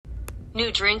New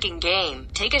drinking game.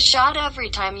 Take a shot every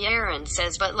time Yaron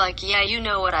says but like yeah you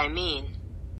know what I mean.